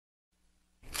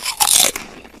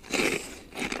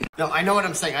No, I know what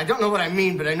I'm saying. I don't know what I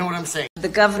mean, but I know what I'm saying. The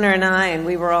governor and I, and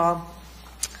we were all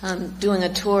doing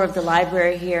a tour of the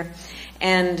library here,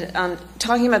 and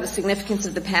talking about the significance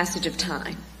of the passage of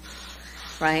time,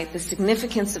 right? The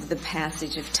significance of the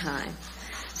passage of time.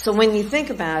 So when you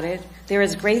think about it, there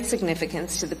is great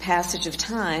significance to the passage of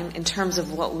time in terms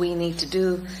of what we need to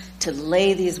do to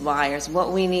lay these wires,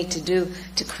 what we need to do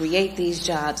to create these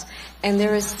jobs. And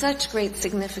there is such great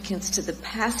significance to the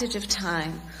passage of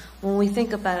time when we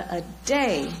think about a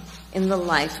day in the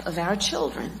life of our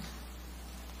children.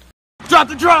 Drop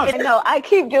the drum! No, I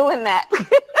keep doing that.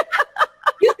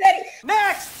 You said it.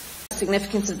 Next!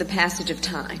 Significance of the passage of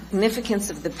time. Significance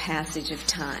of the passage of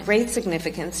time. Great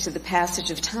significance to the passage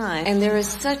of time. And there is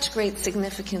such great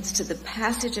significance to the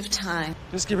passage of time.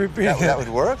 Just keep repeating. That would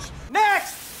work?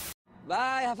 Next!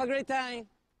 Bye, have a great time.